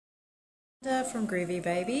From Groovy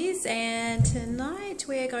Babies, and tonight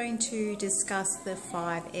we're going to discuss the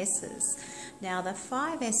 5 S's. Now the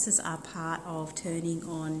 5 S's are part of turning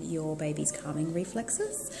on your baby's calming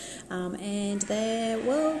reflexes, and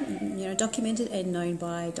they're documented and known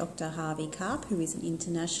by Dr Harvey Karp, who is an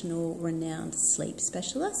international renowned sleep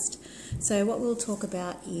specialist. So what we'll talk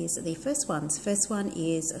about is the first ones. First one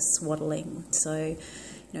is swaddling. So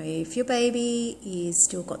if your baby is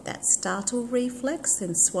still got that startle reflex,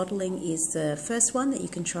 then swaddling is the first one that you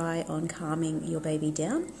can try on calming your baby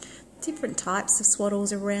down. Different types of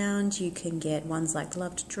swaddles around. You can get ones like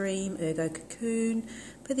Love to Dream, Ergo Cocoon.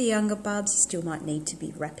 For the younger bubs, you still might need to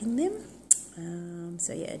be wrapping them.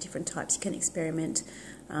 Different types. You can experiment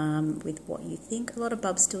with what you think. A lot of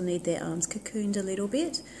bubs still need their arms cocooned a little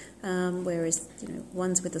bit, whereas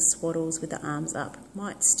ones with the swaddles with the arms up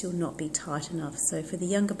might still not be tight enough. So for the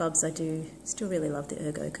younger bubs, I do still really love the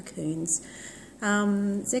Ergo Cocoons.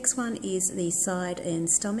 Next one is the side and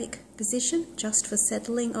stomach position, just for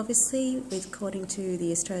settling, obviously, according to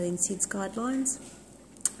the Australian SIDS guidelines.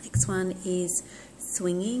 Next one is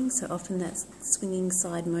swinging, so often that swinging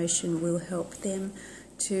side motion will help them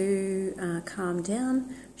to calm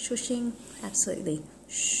down. Shushing, absolutely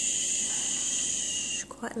shh,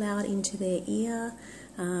 quite loud into their ear.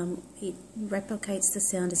 It replicates the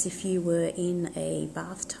sound as if you were in a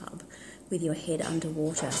bathtub with your head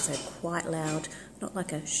underwater, so quite loud, not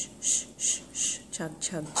like a shh, shh, shh, shh, chug,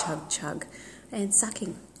 chug, chug, chug. And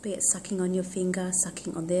sucking, be it sucking on your finger,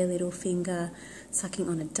 sucking on their little finger, sucking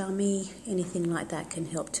on a dummy, anything like that can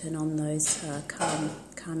help turn on those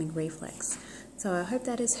calming reflex. So I hope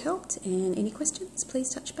that has helped, and any questions, please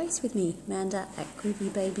touch base with me,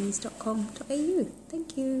 Amanda@groovybabies.com.au.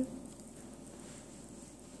 Thank you.